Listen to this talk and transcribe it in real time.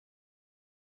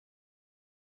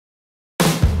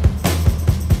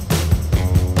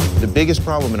biggest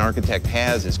problem an architect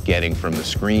has is getting from the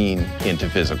screen into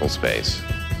physical space.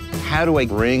 How do I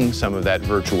bring some of that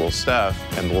virtual stuff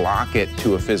and lock it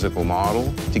to a physical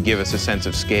model to give us a sense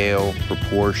of scale,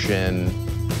 proportion,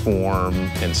 form,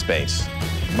 and space?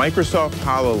 Microsoft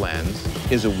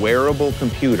HoloLens is a wearable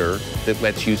computer that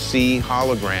lets you see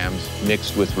holograms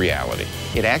mixed with reality.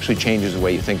 It actually changes the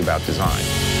way you think about design.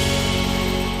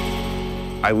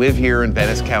 I live here in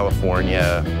Venice,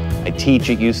 California. I teach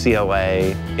at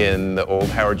UCLA in the old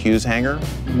Howard Hughes hangar.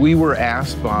 We were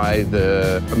asked by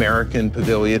the American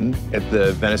Pavilion at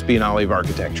the Venice Biennale of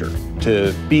Architecture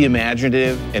to be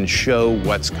imaginative and show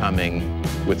what's coming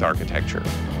with architecture.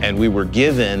 And we were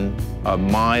given a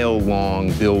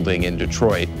mile-long building in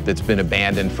Detroit that's been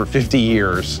abandoned for 50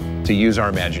 years to use our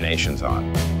imaginations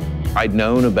on. I'd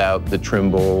known about the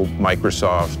Trimble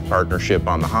Microsoft partnership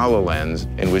on the HoloLens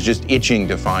and was just itching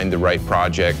to find the right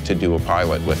project to do a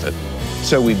pilot with it.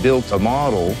 So we built a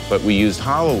model, but we used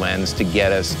HoloLens to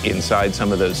get us inside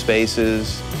some of those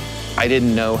spaces. I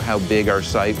didn't know how big our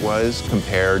site was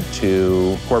compared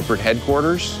to corporate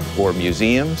headquarters or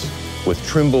museums. With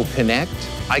Trimble Connect,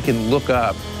 I can look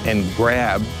up and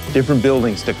grab different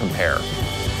buildings to compare.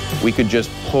 We could just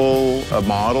pull a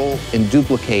model and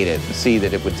duplicate it and see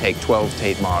that it would take 12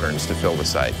 Tate Moderns to fill the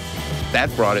site. That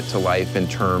brought it to life in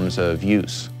terms of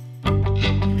use.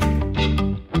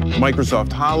 Microsoft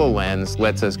HoloLens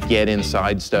lets us get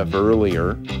inside stuff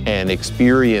earlier and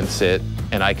experience it,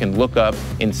 and I can look up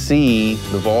and see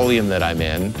the volume that I'm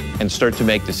in and start to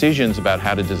make decisions about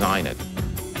how to design it.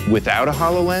 Without a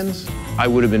HoloLens, I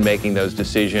would have been making those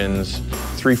decisions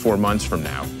 3-4 months from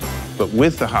now. But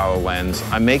with the HoloLens,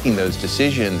 I'm making those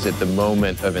decisions at the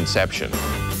moment of inception.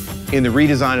 In the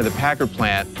redesign of the Packard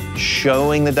plant,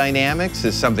 showing the dynamics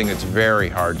is something that's very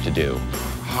hard to do.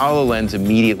 HoloLens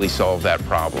immediately solved that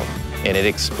problem, and it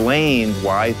explained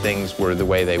why things were the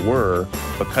way they were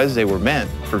because they were meant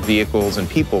for vehicles and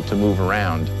people to move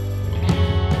around.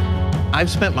 I've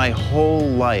spent my whole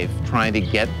life trying to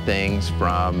get things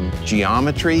from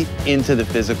geometry into the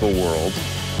physical world.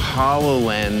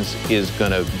 HoloLens is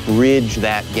going to bridge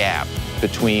that gap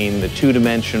between the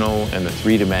two-dimensional and the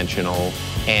three-dimensional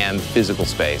and physical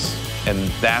space. And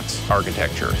that's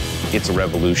architecture. It's a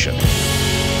revolution.